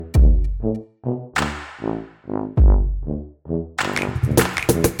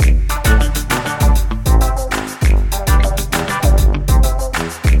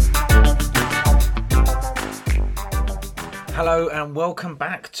and welcome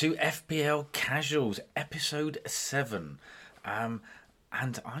back to FPL Casuals, episode 7. And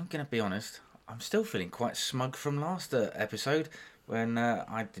I'm going to be honest, I'm still feeling quite smug from last episode when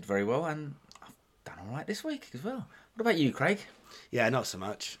I did very well, and I've done all right this week as well. What about you, Craig? Yeah, not so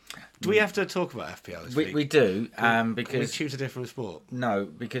much. Do we have to talk about FPL this week? We do, because... Can we choose a different sport? No,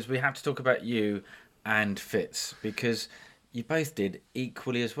 because we have to talk about you and Fitz, because you both did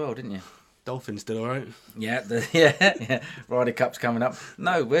equally as well, didn't you? Dolphins did all right. Yeah, yeah. Ryder Cup's coming up.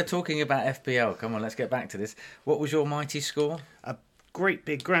 No, we're talking about FPL. Come on, let's get back to this. What was your mighty score? A great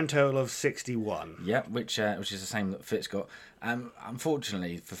big grand total of 61. Yeah, which is the same that Fitz got.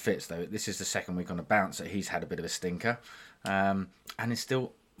 Unfortunately for Fitz, though, this is the second week on the bounce that he's had a bit of a stinker, and is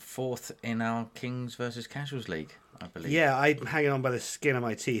still 4th in our Kings versus Casuals League, I believe. Yeah, I'm hanging on by the skin of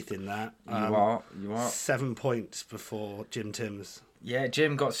my teeth in that. You are. 7 points before Jim Timms. Yeah,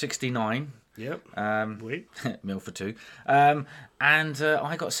 Jim got 69. Yep. Mill for 2. And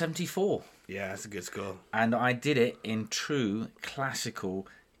I got 74. Yeah, that's a good score. And I did it in true classical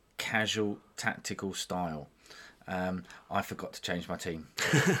casual tactical style. I forgot to change my team.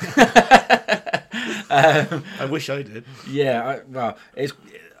 I wish I did. Yeah,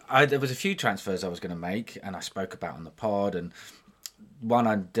 there was a few transfers I was going to make, and I spoke about on the pod, and one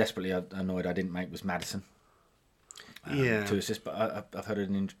I'm desperately annoyed I didn't make was Maddison. 2 assists, but I've heard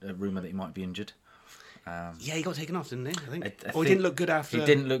a rumour that he might be injured. Yeah, he got taken off, didn't he? I think. He didn't look good after. He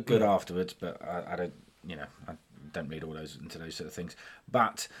didn't look good afterwards, but I don't, I don't read all into those sort of things.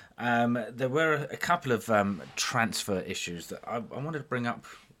 But there were a couple of transfer issues that I wanted to bring up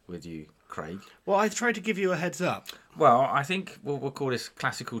with you, Craig. Well, I tried to give you a heads up. Well, I think we'll call this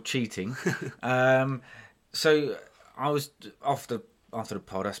classical cheating. So I was after the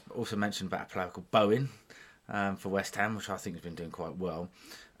pod. I also mentioned about a player called Bowen. For West Ham, which I think has been doing quite well.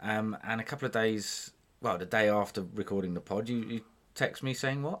 And a couple of days, the day after recording the pod, you text me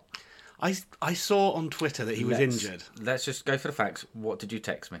saying what? I saw on Twitter that he was injured. Let's just go for the facts. What did you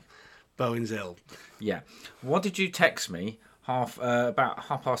text me? Bowen's ill. Yeah. What did you text me about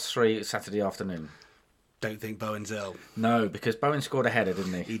 3:30 Saturday afternoon? Don't think Bowen's ill. No, because Bowen scored a header,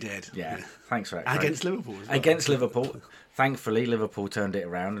 didn't he? He did. Yeah. Thanks for that, Craig. Against Liverpool as well. Against Liverpool. Thankfully, Liverpool turned it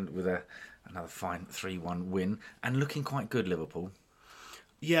around with another fine 3-1 win, and looking quite good, Liverpool.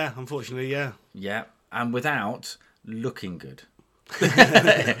 Yeah, unfortunately, yeah. Yeah, and without looking good.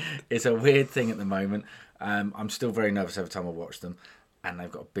 It's a weird thing at the moment. I'm still very nervous every time I watch them, and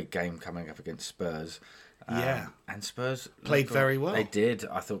they've got a big game coming up against Spurs. And Spurs played very well. They did.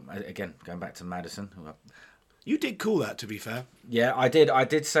 I thought, again, going back to Maddison. You did call that, to be fair. Yeah, I did. I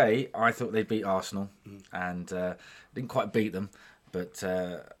did say I thought they'd beat Arsenal, and didn't quite beat them, but...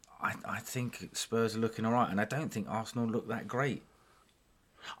 I think Spurs are looking all right, and I don't think Arsenal look that great.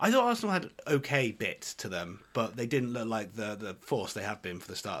 I thought Arsenal had okay bits to them, but they didn't look like the force they have been for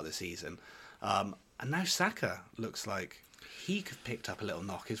the start of the season. And now Saka looks like he could picked up a little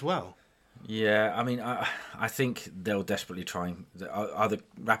knock as well. Yeah, I mean, I think they'll desperately try and either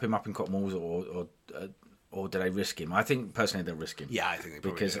wrap him up in cotton walls or do they risk him? I think personally they'll risk him. Yeah, I think they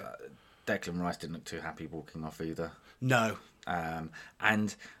probably because do. Declan Rice didn't look too happy walking off either. No,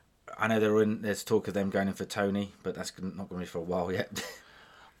 and I know there's talk of them going in for Tony, but that's not going to be for a while yet.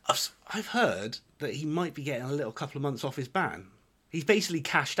 I've heard that he might be getting a little couple of months off his ban. He's basically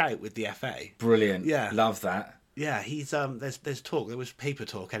cashed out with the FA. Brilliant. Yeah. Love that. Yeah, he's there's talk. There was paper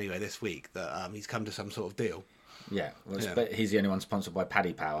talk anyway this week that he's come to some sort of deal. Yeah, but he's the only one sponsored by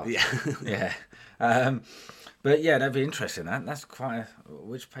Paddy Power. Yeah. Yeah. But yeah, that'd be interesting. That's quite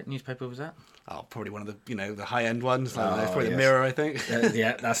which newspaper was that? Oh, probably one of the the high end ones. Probably yes. the Mirror, I think.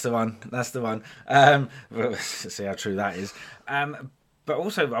 Yeah, that's the one. We'll see how true that is. But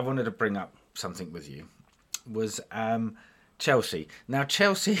also, I wanted to bring up something with you. Was Chelsea. Now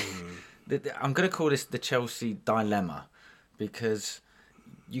Chelsea, I'm going to call this the Chelsea dilemma, because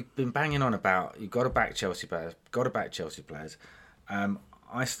you've been banging on about you've got to back Chelsea players.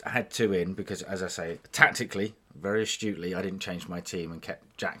 I had 2 in because, as I say, tactically, very astutely, I didn't change my team and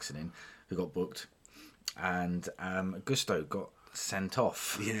kept Jackson in, who got booked. And Gusto got sent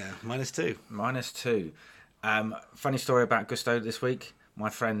off. Yeah, -2. -2. Funny story about Gusto this week. My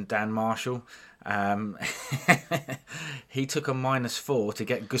friend Dan Marshall, he took a -4 to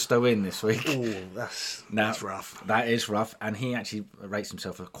get Gusto in this week. Oh, that's rough. That is rough. And he actually rates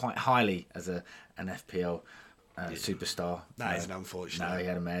himself quite highly as an FPL superstar. That is unfortunate. No, he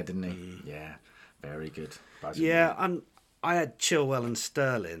had a mare, didn't he? Yeah, very good. Yeah, I had Chilwell and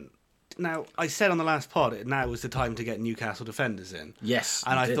Sterling. Now, I said on the last pod, now was the time to get Newcastle defenders in. Yes,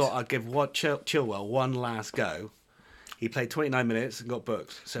 and I thought I'd give Chilwell one last go. He played 29 minutes and got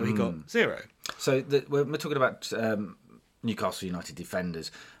booked, so he got 0. So we're talking about Newcastle United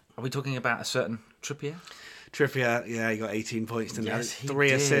defenders. Are we talking about a certain Trippier? Trippier, yeah, he got 18 points tonight. Yes, he 3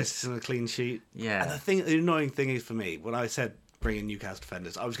 did. assists and a clean sheet. Yeah. And the annoying thing is for me, when I said bring in Newcastle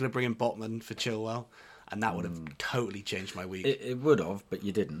defenders, I was going to bring in Botman for Chilwell, and that would have totally changed my week. It would have, but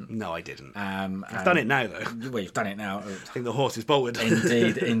you didn't. No, I didn't. I've done it now, though. Well, you've done it now. I think the horse is bolted.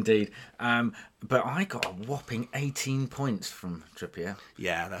 Indeed. But I got a whopping 18 points from Trippier.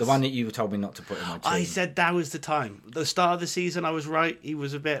 Yeah, that's... The one that you told me not to put in my team. I said that was the time. The start of the season, I was right. He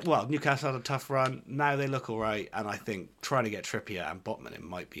was a bit... Well, Newcastle had a tough run. Now they look all right. And I think trying to get Trippier and Botman in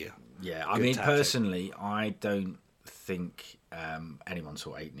might be a good tactic. Personally, I don't think anyone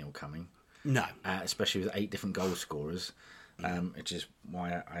saw 8-0 coming. No. Especially with 8 different goal scorers, which is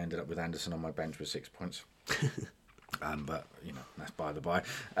why I ended up with Anderson on my bench with 6 points. But that's by the by.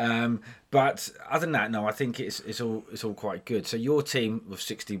 But other than that, no, I think it's all quite good. So your team with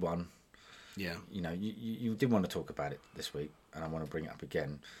 61. Yeah. You did want to talk about it this week, and I want to bring it up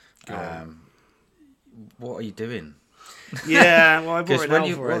again. What are you doing? Yeah, well, I brought in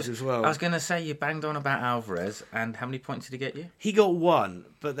Alvarez as well. I was going to say, you banged on about Alvarez, and how many points did he get you? He got 1,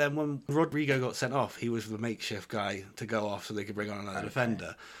 but then when Rodrigo got sent off, he was the makeshift guy to go off so they could bring on another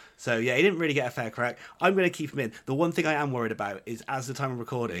defender. So, yeah, he didn't really get a fair crack. I'm going to keep him in. The one thing I am worried about is, as the time of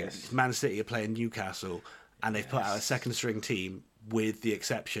recording, Man City are playing Newcastle, and they've put out a second-string team with the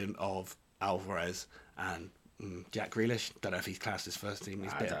exception of Alvarez and... Jack Grealish. Don't know if he's classed as first team.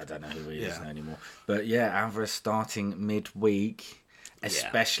 I don't know who he is anymore. But yeah, Alvarez starting midweek,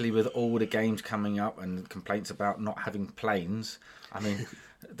 especially with all the games coming up and complaints about not having planes. I mean,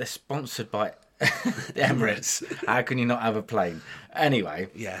 they're sponsored by the Emirates. How can you not have a plane? Anyway,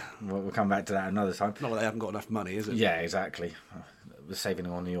 we'll come back to that another time. Not that they haven't got enough money, is it? Yeah, exactly. We're saving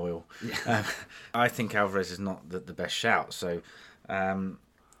on the oil. Yeah. I think Alvarez is not the best shout. So.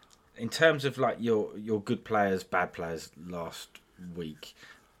 In terms of like your good players, bad players last week,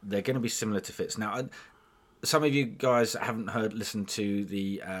 they're going to be similar to Fitz. Now, some of you guys haven't listened to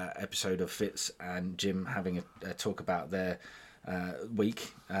the episode of Fitz and Jim having a talk about their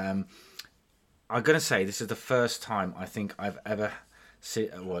week. I'm going to say this is the first time I think I've ever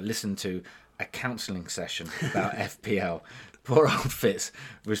listened to a counselling session about FPL. Poor old Fitz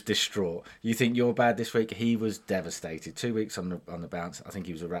was distraught. You think you're bad this week? He was devastated. 2 weeks on the bounce. I think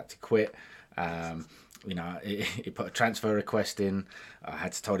he was about to quit. He put a transfer request in. I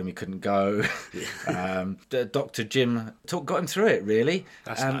had to tell him he couldn't go. Dr. Jim got him through it. Really,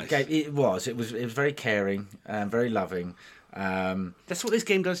 that's nice. It was very caring and very loving. That's what this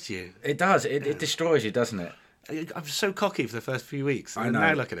game does to you. It does. It destroys you, doesn't it? I'm so cocky for the first few weeks. I know.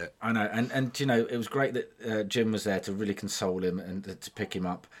 Now look at it. I know. And it was great that Jim was there to really console him and to pick him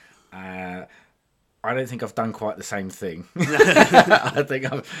up. I don't think I've done quite the same thing. I think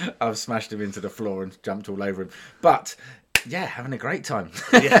I've smashed him into the floor and jumped all over him. But yeah, having a great time.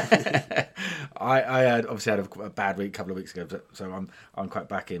 Yeah. I obviously had a bad week a couple of weeks ago, so I'm quite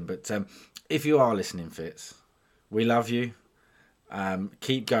back in. But if you are listening, Fitz, we love you.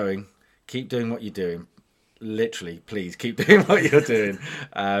 Keep going. Keep doing what you're doing. Literally, please keep doing what you're doing,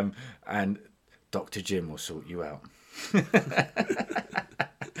 and Dr. Jim will sort you out.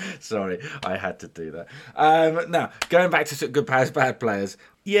 Sorry, I had to do that. Now, going back to good players, bad players.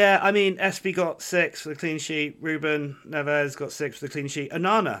 Yeah, I mean, SB got 6 for the clean sheet. Ruben Neves got 6 for the clean sheet.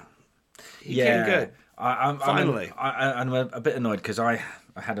 Onana, he came good. Finally. I'm a bit annoyed because I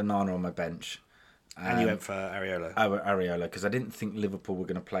had Onana on my bench. And you went for Areola. Areola, because I didn't think Liverpool were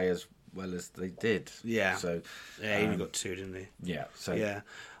going to play as well as they did. Yeah. So he only got 2, didn't he? Yeah. So yeah,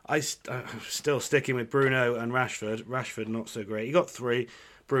 I'm still sticking with Bruno and Rashford. Rashford not so great. He got 3.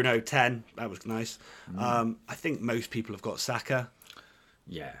 Bruno 10. That was nice. I think most people have got Saka.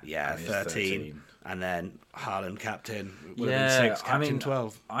 Yeah. Yeah, 13. And then Haaland captain. Would have been 6. Captain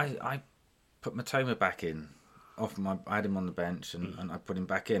 12. I put Matoma back in. I had him on the bench and I put him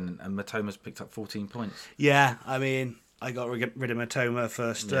back in, and Matoma's picked up 14 points. Yeah, I mean, I got rid of Matoma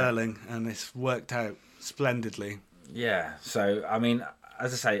for Sterling, and it's worked out splendidly. Yeah, so, I mean,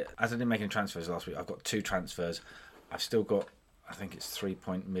 as I say, as I didn't make any transfers last week, I've got 2 transfers. I've still got, I think it's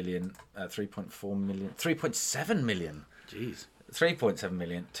 3.4 million, 3.7 million. Jeez. 3.7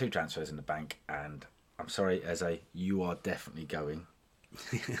 million, 2 transfers in the bank, and I'm sorry, Eze, you are definitely going.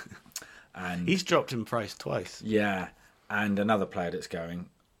 And he's dropped in price twice. Yeah, and another player that's going,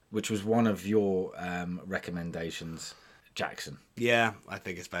 which was one of your recommendations, Jackson. Yeah, I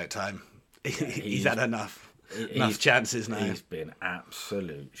think it's about time. He's had enough chances now. He's been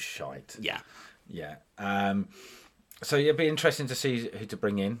absolute shite. Yeah. Yeah. So it'd be interesting to see who to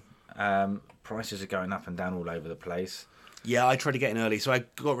bring in. Prices are going up and down all over the place. Yeah, I tried to get in early, so I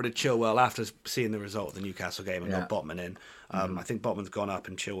got rid of Chilwell after seeing the result of the Newcastle game and got Botman in. I think Botman's gone up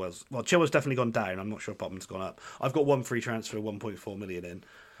and Chilwell's definitely gone down. I'm not sure if Botman's gone up. I've got one free transfer, 1.4 million in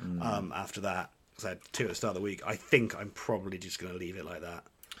after that. So I had 2 at the start of the week. I think I'm probably just going to leave it like that.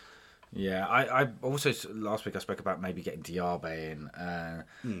 Yeah, I also, last week I spoke about maybe getting Diaby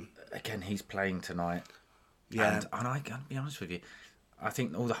in. Again, he's playing tonight. Yeah. And I gotta be honest with you, I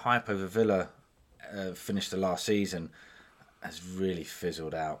think all the hype over Villa finished the last season has really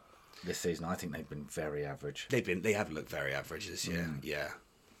fizzled out this season. I think they've been very average. They have looked very average this year. Yeah.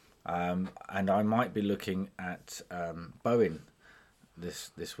 And I might be looking at Bowen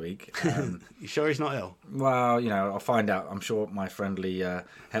this week. You sure he's not ill? Well, I'll find out. I'm sure my friendly,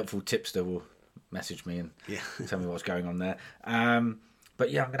 helpful tipster will message me and tell me what's going on there. But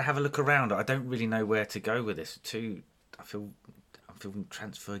yeah, I'm going to have a look around. I don't really know where to go with this. I'm feeling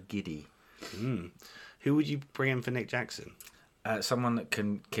transfer giddy. Who would you bring in for Nick Jackson? Someone that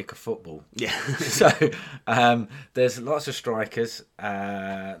can kick a football. Yeah. So there's lots of strikers.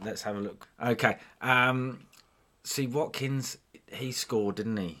 Let's have a look. Okay. See, Watkins, he scored,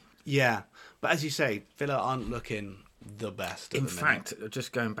 didn't he? Yeah. But as you say, Villa aren't looking the best. In fact,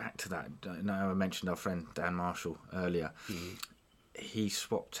 just going back to that, I mentioned our friend Dan Marshall earlier. He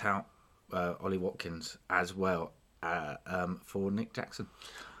swapped out Ollie Watkins as well for Nick Jackson.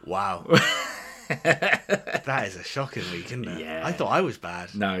 Wow. That is a shocking week, isn't it? Yeah. I thought I was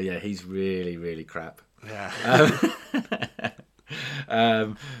bad. No, yeah, he's really, really crap. Yeah.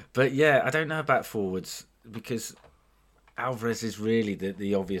 But yeah, I don't know about forwards because Alvarez is really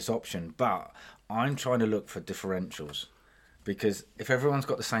the obvious option. But I'm trying to look for differentials because if everyone's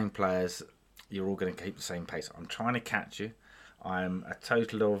got the same players, you're all going to keep the same pace. I'm trying to catch you. I'm a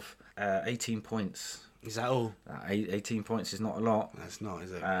total of 18 points. Is that all? 18 points is not a lot. That's not,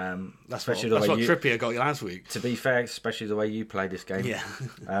 is it? That's what Trippier got you last week. To be fair, especially the way you played this game. Yeah.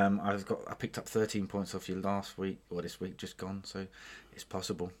 I picked up 13 points off you last week or this week just gone, so it's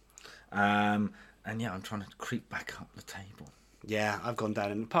possible. And yeah, I'm trying to creep back up the table. Yeah, I've gone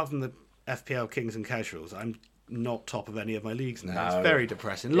down, and apart from the FPL Kings and Casuals, I'm not top of any of my leagues now. No. It's very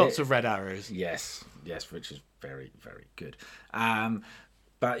depressing. Lots of red arrows. Yes, which is very, very good.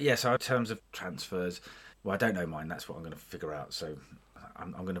 But yeah, so in terms of transfers, well, I don't know mine. That's what I'm going to figure out. So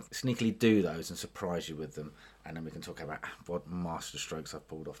I'm going to sneakily do those and surprise you with them, and then we can talk about what master strokes I've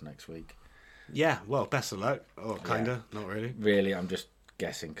pulled off next week. Yeah, well, best of luck. Or kinda, not really. Really, I'm just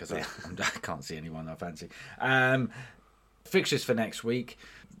guessing because I can't see anyone I fancy. Fixtures for next week: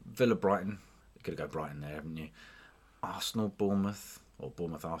 Villa, Brighton. You're going to go Brighton there, haven't you? Arsenal, Bournemouth, or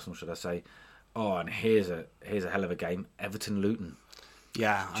Bournemouth, Arsenal, should I say? Oh, and here's a hell of a game: Everton, Luton.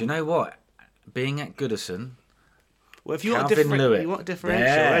 Yeah. Do you know what? Being at Goodison, well, if you want a differential,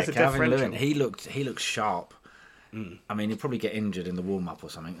 there's a Calvin differential. Lewin, he looks sharp. I mean, he'll probably get injured in the warm-up or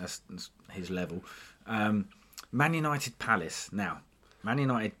something. That's his level. Man United, Palace. Now, Man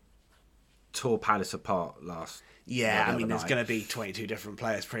United tore Palace apart last. Yeah, I mean, there's going to be 22 different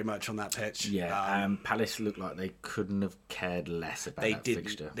players pretty much on that pitch. Yeah, Palace looked like they couldn't have cared less about that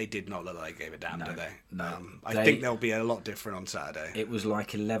fixture. They did not look like they gave a damn, did they? No. I think they'll be a lot different on Saturday. It was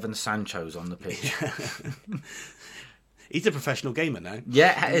like 11 Sanchos on the pitch. He's a professional gamer now.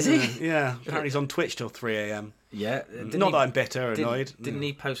 Yeah, is he? Yeah, apparently he's on Twitch till 3 a.m. Yeah. Not that I'm bitter or annoyed. Didn't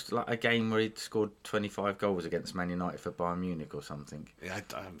he post like a game where he'd scored 25 goals against Man United for Bayern Munich or something? Yeah,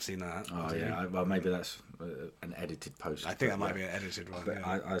 I haven't seen that. Oh, yeah. Well, maybe that's an edited post. I think that might be an edited one. But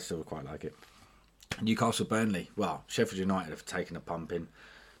yeah. I still quite like it. Newcastle, Burnley. Well, Sheffield United have taken a pump in.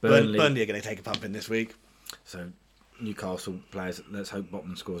 Burnley are going to take a pump in this week. So Newcastle players, let's hope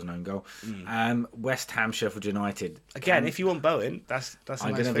Botman scores an own goal. West Ham, Sheffield United. Again, if you want Bowen, that's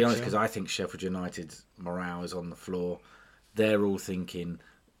I'm going to be honest, because I think Sheffield United's morale is on the floor. They're all thinking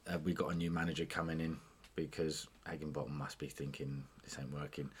we got a new manager coming in because Higginbottom must be thinking this ain't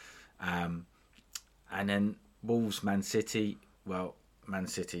working. And then Wolves, Man City. Well, Man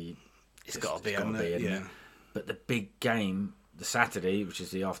City, it's got to be in there. But the big game, the Saturday, which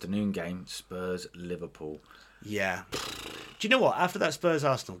is the afternoon game, Spurs, Liverpool. Yeah. Do you know what? After that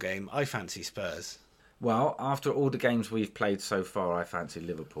Spurs-Arsenal game, I fancy Spurs. Well, after all the games we've played so far, I fancy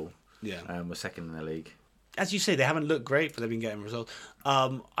Liverpool. Yeah. We're second in the league. As you say, they haven't looked great, but they've been getting results.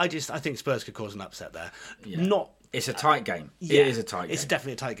 I think Spurs could cause an upset there. Yeah. It's a tight game. Yeah, it is a tight game. It's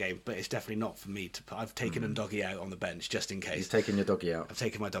definitely a tight game, but it's definitely not for me to put. I've taken Ndoggy out on the bench just in case. You've taken your doggy out? I've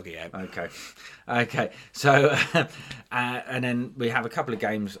taken my doggy out. Okay. So, and then we have a couple of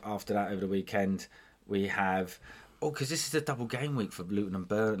games after that over the weekend. We have Oh, because this is a double game week for Luton and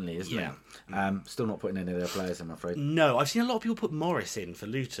Burnley, isn't it? Still not putting any of their players, I'm afraid. No, I've seen a lot of people put Morris in for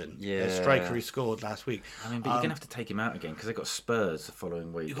Luton. Yeah. The striker who scored last week. I mean, but you're going to have to take him out again because they've got Spurs the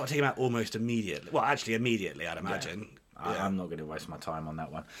following week. You've got to take him out almost immediately. Well, actually, immediately, I'd imagine. Yeah. I'm not going to waste my time on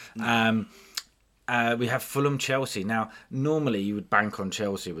that one. No. We have Fulham-Chelsea. Now, normally you would bank on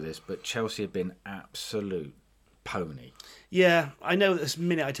Chelsea with this, but Chelsea have been absolute pony. Yeah, I know that this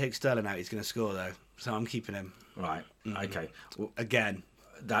minute I take Sterling out, he's going to score, though. So I'm keeping him. Right, okay. Well, again.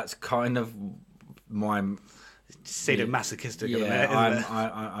 That's kind of my... sadomasochistic. Yeah,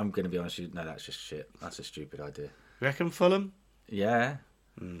 I'm going to be honest with you. No, that's just shit. That's a stupid idea. You reckon Fulham? Yeah.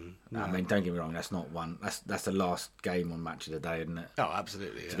 No. I mean, don't get me wrong. That's not one. That's the last game on Match of the Day, isn't it? Oh,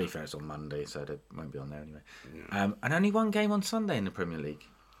 absolutely. To be fair, it's on Monday, so they won't be on there anyway. Yeah. And only one game on Sunday in the Premier League.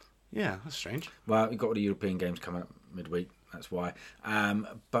 Yeah, that's strange. Well, we've got all the European games coming up midweek. That's why.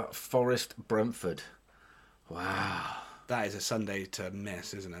 But Forest Brentford. Wow. That is a Sunday to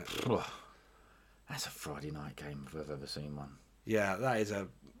miss, isn't it? Oh, that's a Friday night game if I've ever seen one. Yeah, that is a...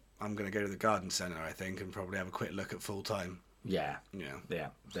 I'm going to go to the Garden Centre, I think, and probably have a quick look at full time. Yeah,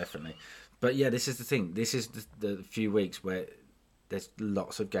 definitely. But yeah, this is the thing. This is the few weeks where there's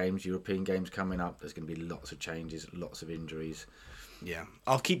lots of games, European games coming up. There's going to be lots of changes, lots of injuries. Yeah,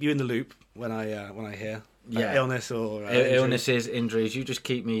 I'll keep you in the loop when I hear illness or illnesses, injuries. You just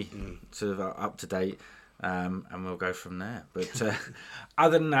keep me sort of up to date, and we'll go from there. But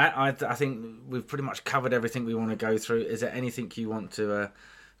other than that, I think we've pretty much covered everything we want to go through. Is there anything you want to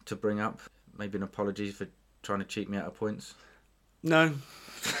bring up? Maybe an apology for trying to cheat me out of points. No.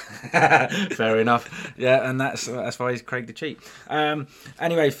 Fair enough. Yeah, and that's why he's Craig the Cheat.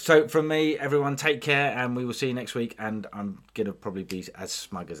 Anyway, so from me, everyone, take care, and we will see you next week. And I'm gonna probably be as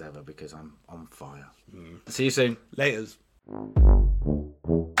smug as ever because I'm on fire. See you soon. Laters.